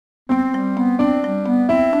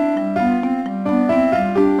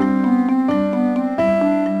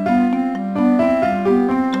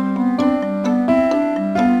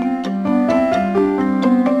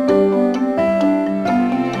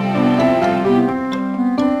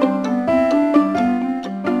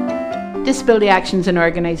Disability Action is an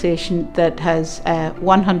organisation that has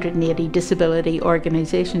 180 disability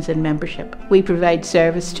organisations in membership. We provide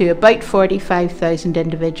service to about 45,000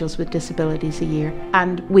 individuals with disabilities a year,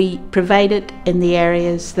 and we provide it in the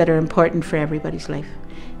areas that are important for everybody's life: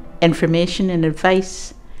 information and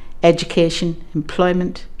advice, education,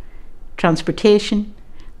 employment, transportation,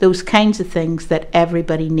 those kinds of things that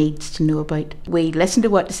everybody needs to know about. We listen to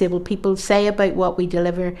what disabled people say about what we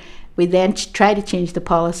deliver. We then try to change the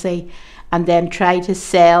policy and then try to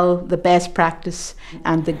sell the best practice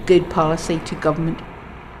and the good policy to government.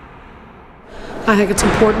 I think it's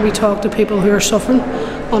important we talk to people who are suffering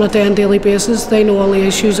on a day and daily basis. They know all the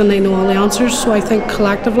issues and they know all the answers. So I think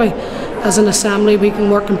collectively, as an assembly, we can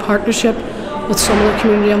work in partnership with some of the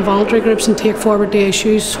community and voluntary groups and take forward the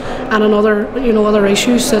issues and other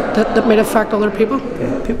issues that might affect other people.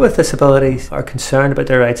 People with disabilities are concerned about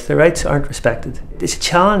their rights. Their rights aren't respected. It's a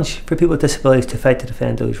challenge for people with disabilities to fight to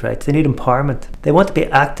defend those rights. They need empowerment. They want to be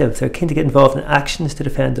active. They're keen to get involved in actions to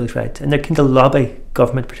defend those rights, and they're keen to lobby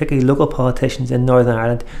government, particularly local politicians in Northern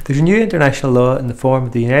Ireland. There's a new international law in the form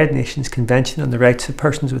of the United Nations Convention on the Rights of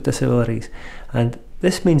Persons with Disabilities, and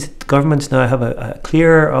this means that governments now have a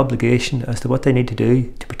clearer obligation as to what they need to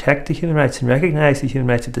do to protect the human rights and recognise the human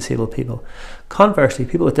rights of disabled people. Conversely,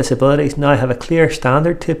 people with disabilities now have a clear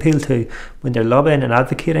standard to appeal to when they're lobbying and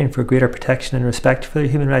advocating for greater protection and respect for their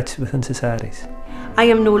human rights within societies. I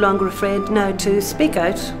am no longer afraid now to speak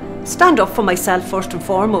out, stand up for myself first and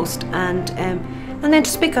foremost, and then to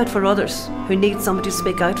speak out for others who need somebody to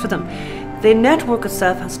speak out for them. The network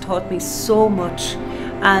itself has taught me so much,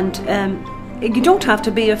 and you don't have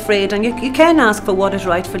to be afraid, and you can ask for what is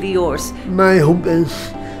rightfully yours. My hope is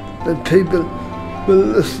that people will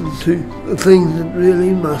listen to the things that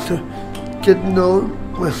really matter, getting on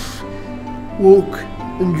with work,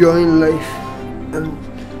 enjoying life and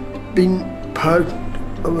being part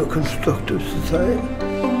of a constructive society.